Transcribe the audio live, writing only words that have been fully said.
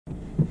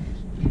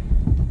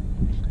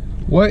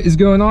What is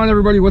going on,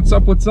 everybody? What's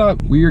up? What's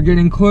up? We are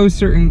getting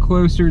closer and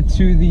closer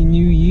to the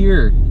new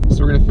year.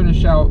 So we're gonna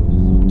finish out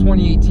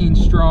 2018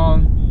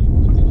 strong.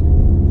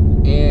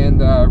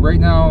 And right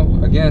now,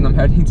 again, I'm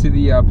heading to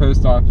the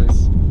post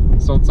office.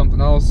 Sold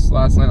something else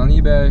last night on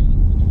eBay.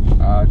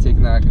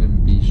 Taking that, gonna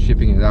be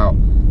shipping it out.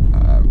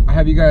 I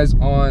have you guys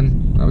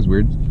on, that was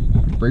weird.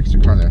 Brakes are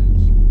kind of a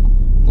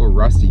little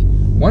rusty.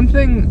 One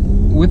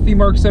thing with the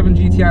Mk7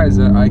 GTIs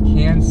that I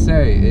can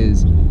say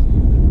is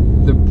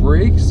the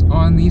brakes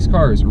on these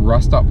cars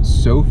rust up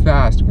so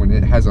fast when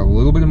it has a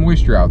little bit of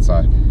moisture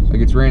outside.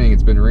 Like it's raining,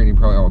 it's been raining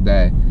probably all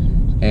day.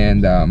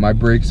 And my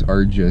brakes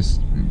are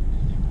just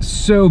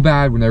so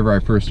bad whenever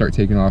I first start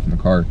taking off in the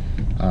car.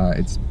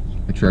 It's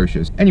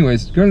atrocious.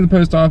 Anyways, going to the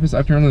post office, I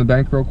have to run to the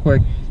bank real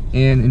quick.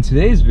 And in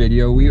today's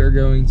video, we are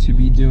going to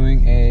be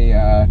doing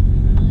a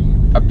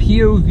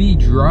POV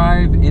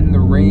drive in the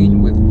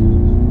rain with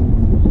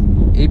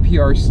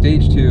Apr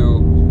Stage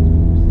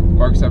 2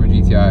 Mk7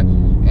 GTI.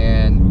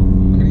 And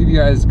I'm gonna give you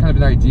guys kind of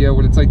an idea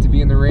what it's like to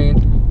be in the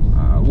rain.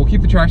 We'll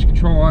keep the traction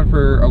control on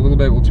for a little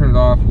bit, we'll turn it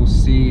off, we'll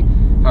see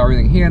how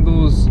everything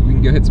handles, we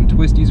can go hit some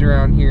twisties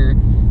around here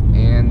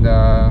and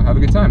have a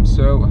good time.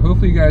 So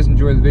hopefully you guys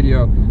enjoy the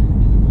video.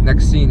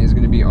 Next scene is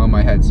gonna be on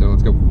my head, so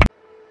let's go.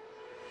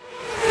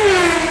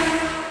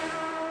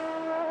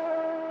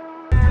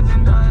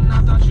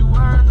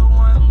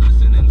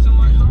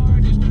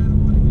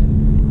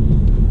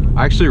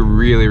 I actually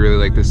really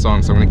like this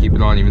song, so I'm gonna keep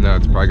it on even though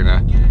it's probably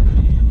gonna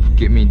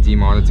get me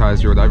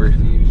demonetized or whatever.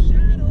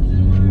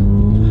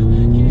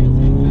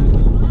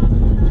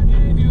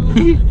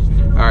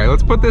 Alright,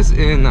 let's put this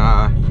in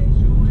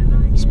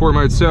sport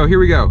mode. So here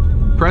we go.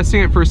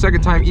 Pressing it for a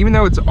second time, even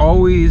though it's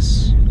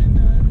always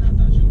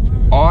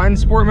on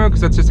sport mode,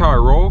 because that's just how I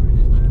roll,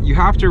 you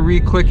have to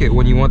re-click it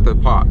when you want the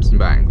pops and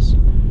bangs.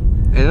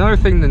 And another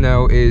thing to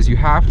know is you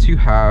have to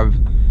have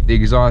the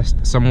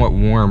exhaust somewhat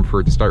warm for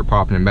it to start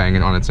popping and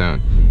banging on its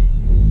own.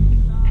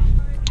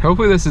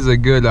 Hopefully this is a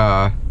good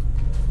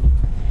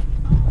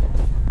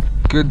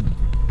good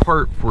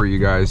part for you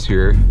guys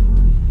here,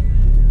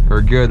 or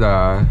a good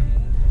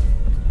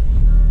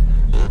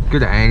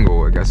good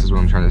angle, I guess is what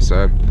I'm trying to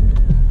say.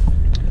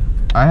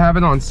 I have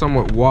it on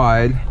somewhat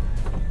wide.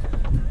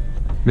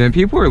 Man,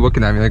 people are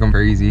looking at me like I'm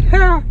crazy.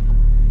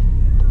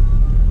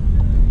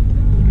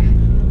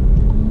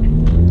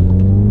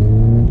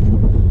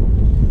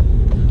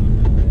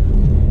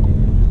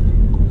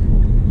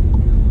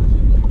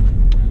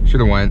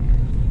 Should have went.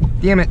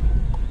 Damn it.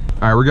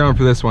 All right, we're going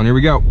for this one. Here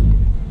we go.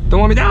 Don't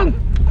let me down.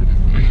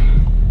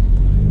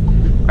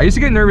 I used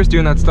to get nervous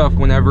doing that stuff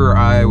whenever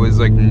I was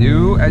like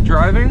new at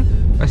driving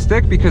a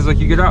stick, because like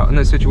you get out in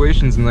those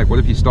situations and like, what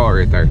if you stall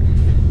right there?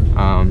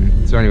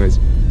 So anyways,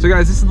 so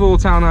guys, this is the little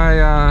town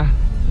I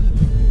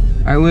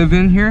live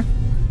in here.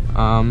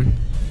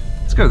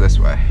 Let's go this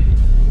way.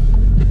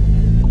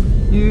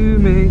 You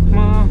make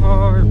my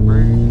heart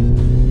break.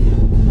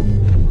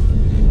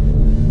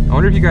 I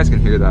wonder if you guys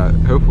can hear that,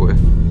 hopefully.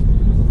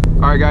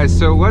 All right guys,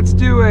 so let's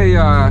do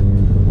a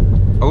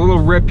little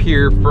rip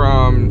here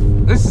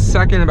from, this is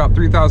second, about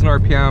 3,000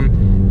 RPM,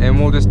 and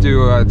we'll just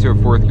do to a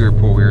fourth gear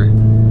pull here.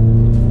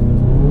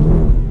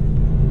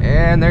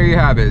 And there you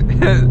have it.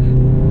 A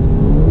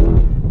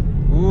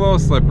little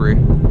slippery.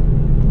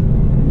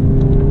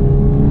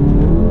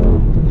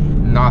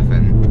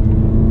 Nothing.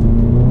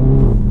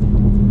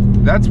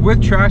 That's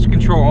with traction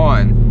control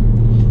on.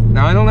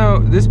 Now I don't know,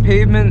 this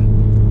pavement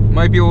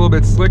might be a little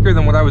bit slicker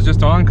than what I was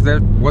just on, because I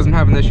wasn't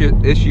having this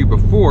issue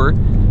before,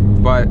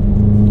 but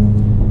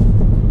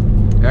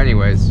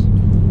anyways,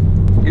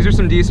 these are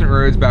some decent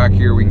roads back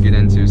here we can get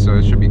into, so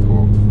it should be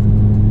cool.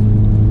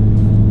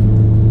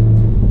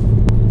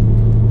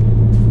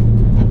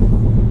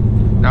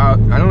 Now,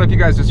 I don't know if you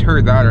guys just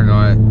heard that or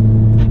not,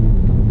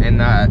 and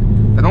that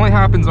only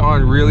happens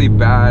on really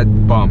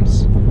bad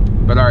bumps.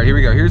 But all right, here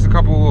we go. Here's a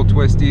couple little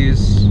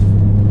twisties.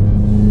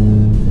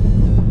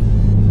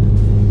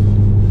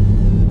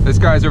 This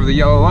guy's over the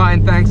yellow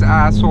line, thanks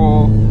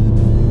asshole. A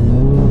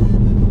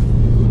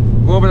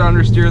little bit of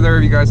understeer there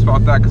if you guys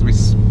felt that, because we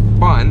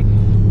spun.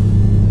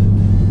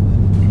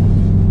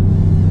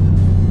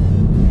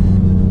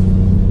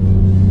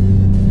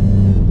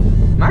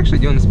 I'm actually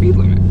doing the speed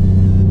limit.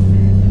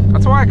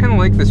 That's why I kind of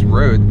like this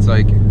road. It's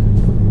like, you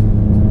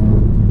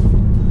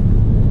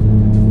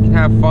can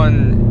have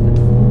fun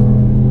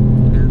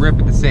and rip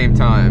at the same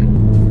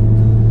time.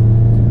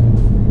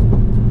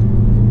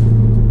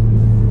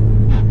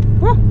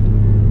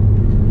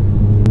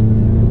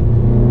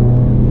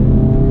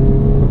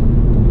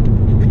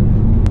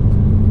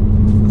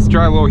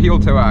 Try a little heel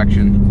toe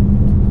action.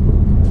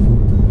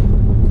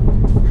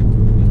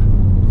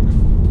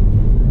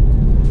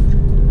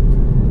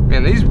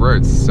 Man, these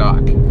roads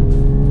suck.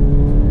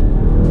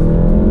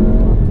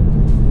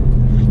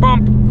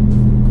 Bump.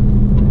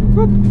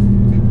 Whoop.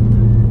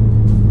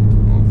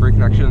 Little brake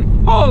connection.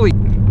 Holy.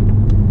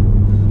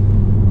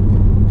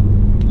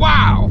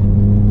 Wow.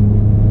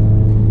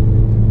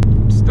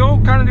 Still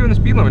kind of doing the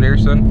speed limit here,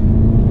 son.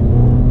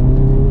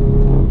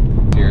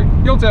 Here,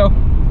 heel toe.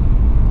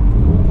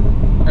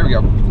 There we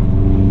go.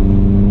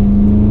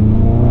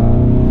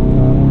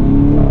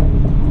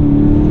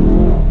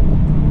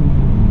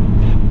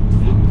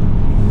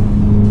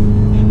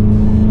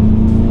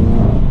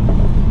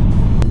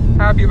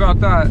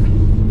 that.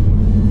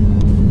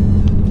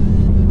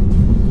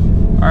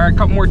 Alright, a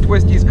couple more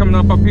twisties coming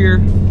up here.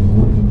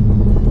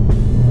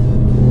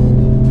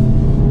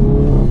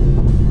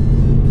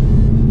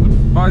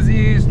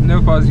 Fuzzies,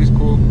 no fuzzies,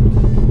 cool.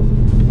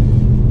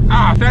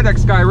 Ah,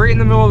 FedEx guy right in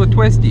the middle of the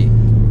twisty.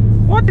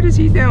 What is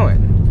he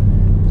doing?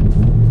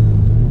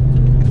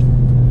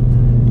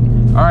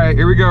 Alright,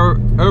 here we go.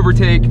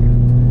 Overtake.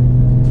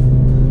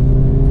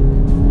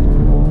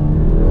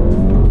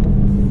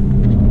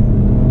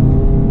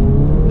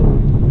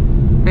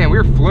 Man, we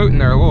were floating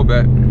there a little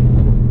bit.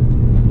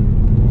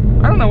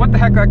 I don't know what the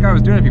heck that guy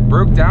was doing, if he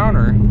broke down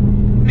or...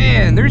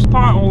 Man, there's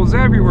potholes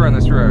everywhere on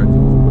this road.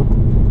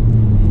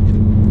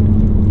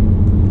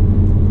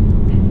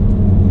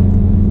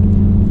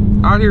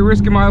 Out here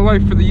risking my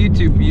life for the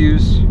YouTube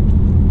views.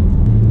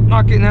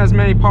 Not getting as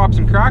many pops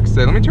and cracks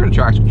today. Let me turn the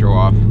traction control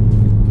off.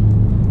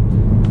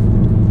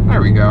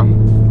 There we go.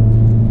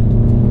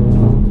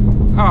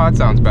 Oh, that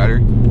sounds better.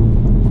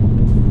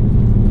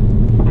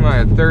 I'm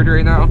at third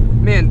right now.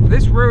 Man,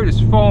 this road is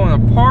falling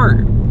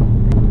apart.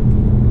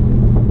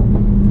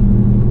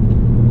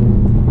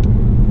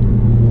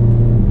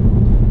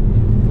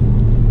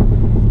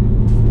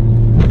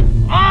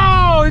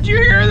 Oh, did you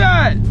hear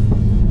that?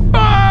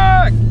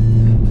 Fuck!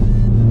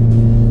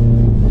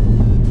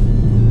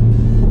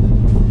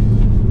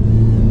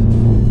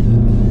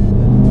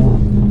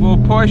 Little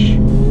push.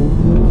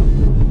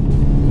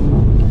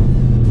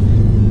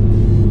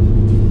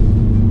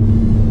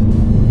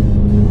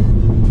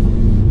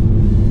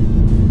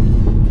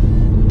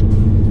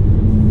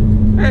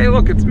 Hey,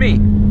 look, it's me.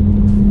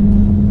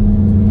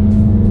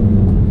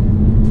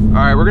 All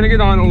right, we're gonna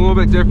get on a little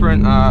bit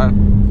different.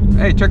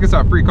 Hey, check this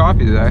out, free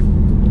coffee today.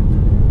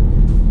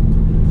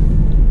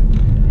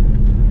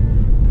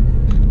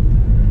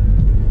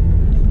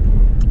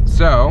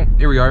 So,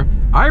 here we are.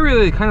 I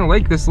really kind of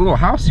like this little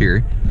house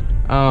here.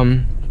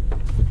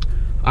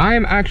 I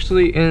am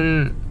actually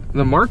in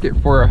the market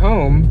for a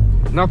home.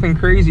 Nothing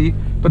crazy,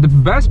 but the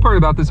best part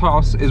about this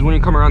house is when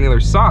you come around the other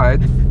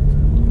side.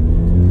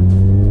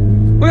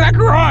 Look at that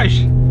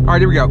garage! All right,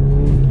 here we go.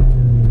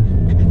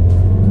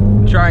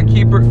 Try and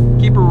keep her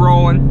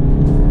rolling.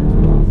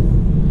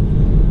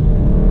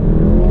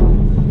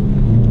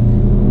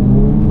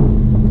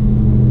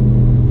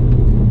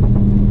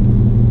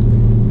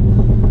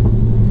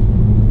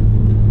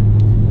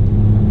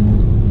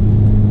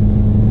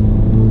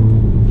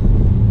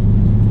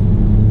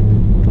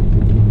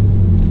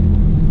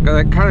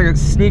 Gotta kind of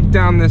sneak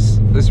down this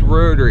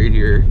road right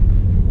here.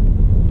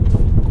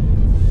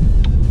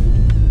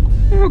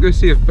 We'll go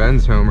see if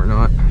Ben's home or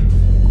not.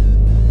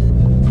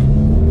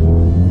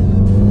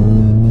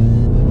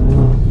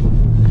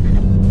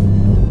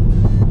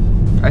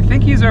 I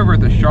think he's over at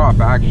the shop,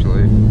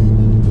 actually.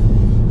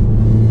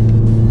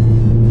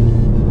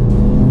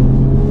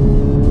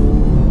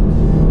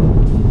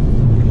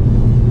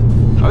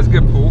 That was a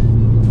good pull.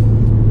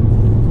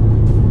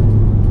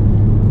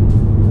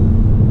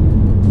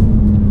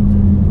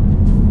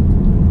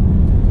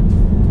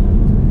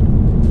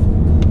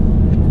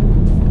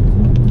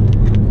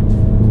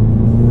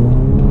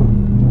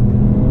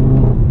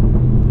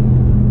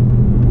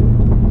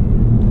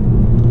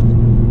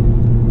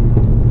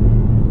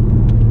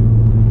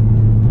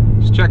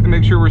 Check to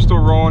make sure we're still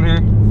rolling here.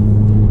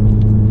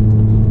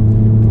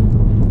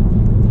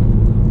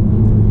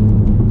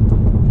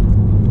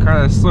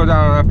 Kind of slow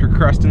down after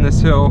cresting this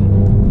hill.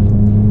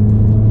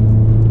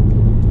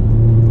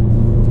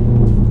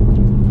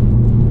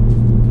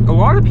 A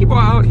lot of people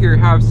out here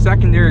have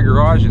secondary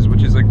garages,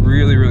 which is like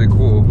really, really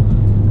cool.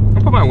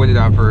 I'll put my window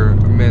down for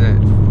a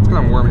minute. It's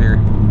kind of warm here.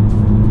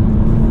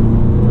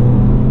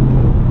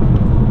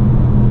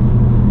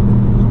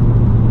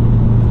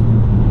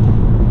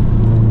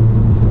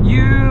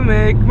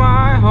 Make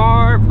my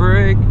heart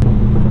break.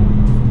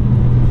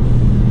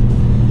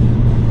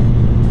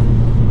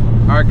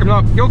 All right, coming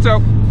up, heel toe.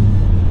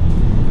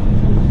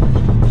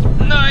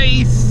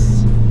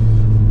 Nice.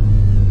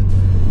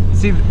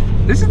 See,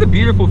 this is the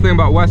beautiful thing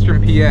about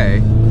Western PA.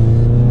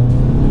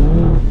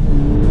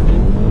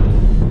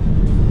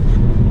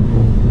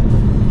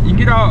 You can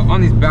get out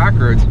on these back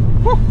roads.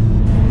 Woo.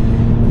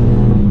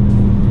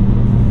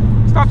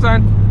 Stop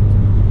sign.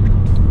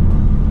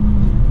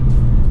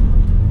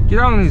 Get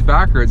out on these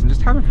back roads and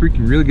just have a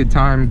freaking really good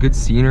time, good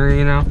scenery,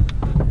 you know?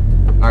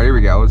 All right, here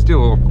we go. Let's do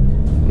a little.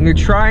 I'm gonna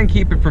try and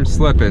keep it from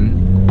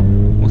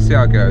slipping. We'll see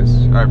how it goes.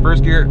 All right,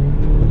 first gear.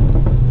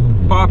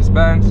 Pops,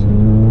 bangs.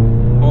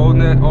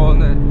 Holding it,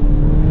 holding it.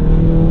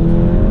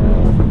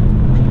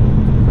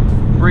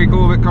 Brake a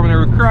little bit coming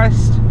over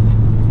crest.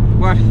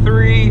 Left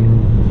 3.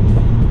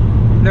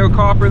 No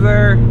copper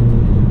there.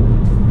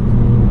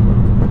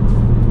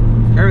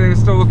 Everything's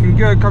still looking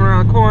good. Coming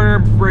around the corner,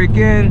 brake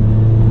in.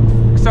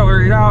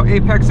 Accelerate out,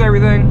 apex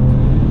everything.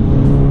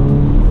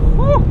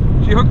 Woo!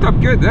 She hooked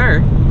up good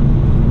there.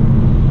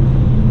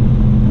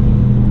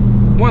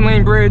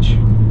 1-lane bridge.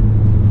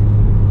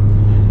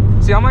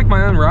 See, I'm like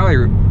my own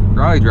rally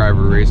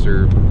driver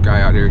racer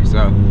guy out here,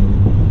 so.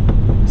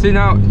 See,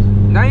 now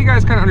you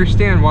guys kind of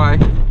understand why.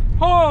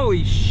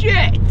 Holy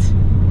shit!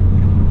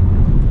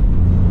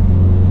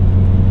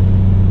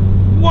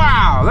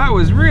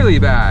 really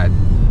bad.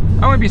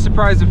 I wouldn't be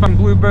surprised if I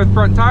blew both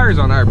front tires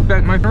on there,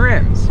 bent my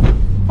rims.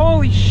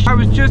 Holy sh! I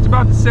was just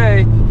about to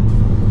say,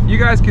 you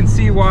guys can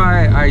see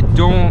why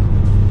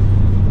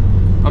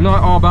I'm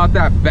not all about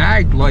that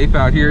bagged life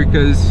out here,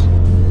 because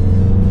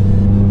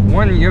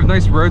one, you have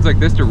nice roads like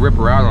this to rip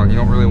around on, you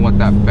don't really want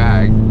that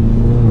bagged.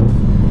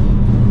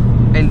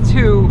 And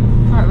two,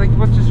 God, like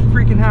what just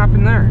freaking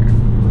happened there?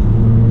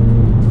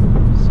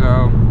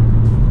 So,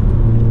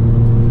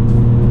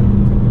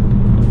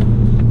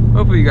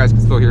 hopefully you guys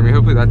can still hear me.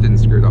 Hopefully that didn't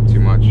screw it up too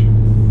much.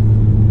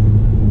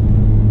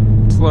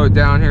 Slow it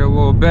down here a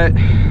little bit.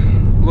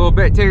 A little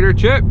bit, Tater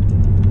Chip.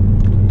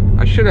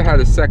 I should have had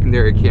a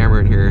secondary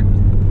camera in here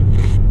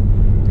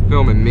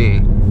filming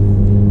me.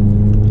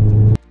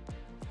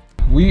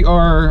 We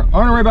are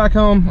on our way back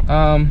home.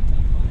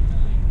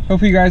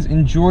 Hopefully you guys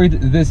enjoyed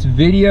this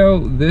video.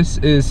 This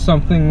is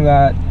something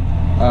that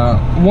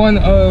one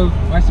of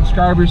my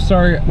subscribers,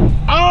 sorry.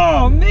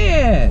 Oh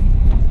man!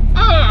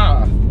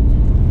 Ah!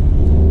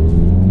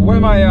 One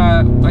of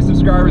my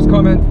subscribers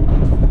comment,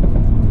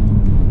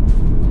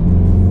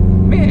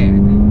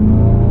 man,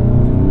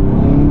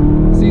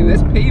 see,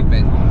 this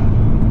pavement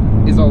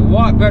is a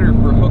lot better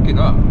for hooking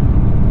up.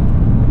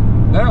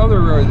 That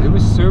other road,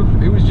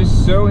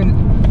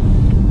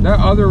 that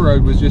other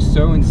road was just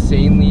so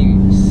insanely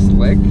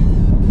slick.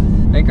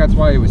 I think that's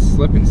why it was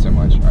slipping so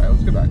much. All right,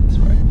 let's go back this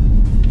way.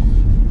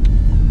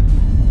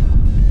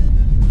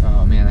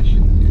 Oh man, I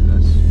shouldn't do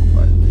this,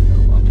 but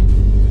oh well.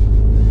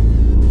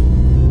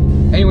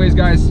 Anyways,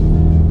 guys,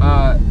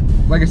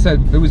 like I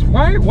said, it was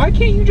why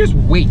can't you just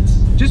wait?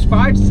 Just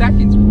 5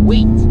 seconds,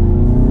 wait.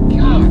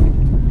 God,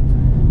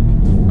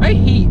 I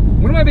hate,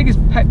 one of my biggest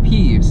pet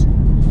peeves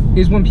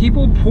is when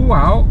people pull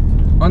out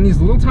on these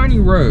little tiny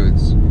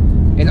roads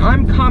and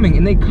I'm coming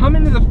and they come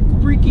into the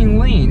freaking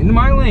lane, into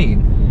my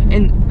lane,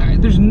 and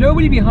there's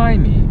nobody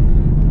behind me.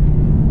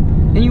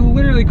 And you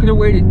literally could have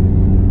waited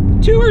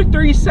 2 or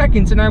 3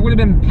 seconds and I would have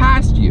been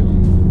past you.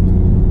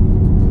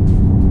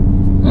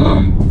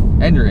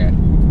 End rant.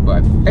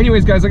 But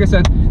anyways, guys, like I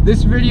said,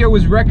 this video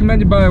was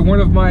recommended by one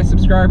of my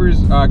subscribers,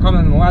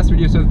 commented in the last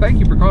video, so thank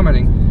you for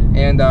commenting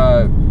and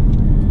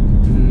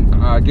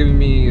giving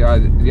me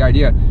the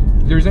idea.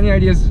 If there's any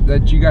ideas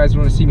that you guys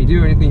want to see me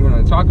do, anything you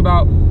want to talk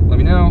about, let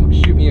me know.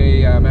 Shoot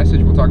me a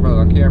message. We'll talk about it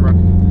on camera.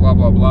 Blah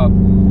blah blah.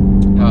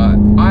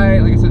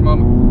 Like I said,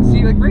 Mom.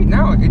 See, like right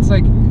now, it's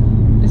like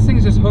this thing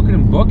is just hooking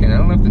and booking. I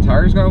don't know if the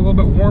tires got a little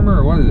bit warmer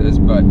or what it is,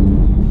 but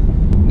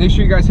make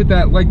sure you guys hit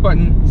that like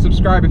button,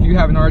 subscribe if you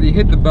haven't already,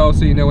 hit the bell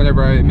so you know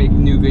whenever I make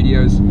new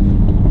videos,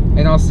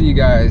 and I'll see you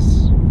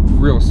guys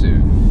real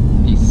soon.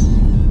 Peace.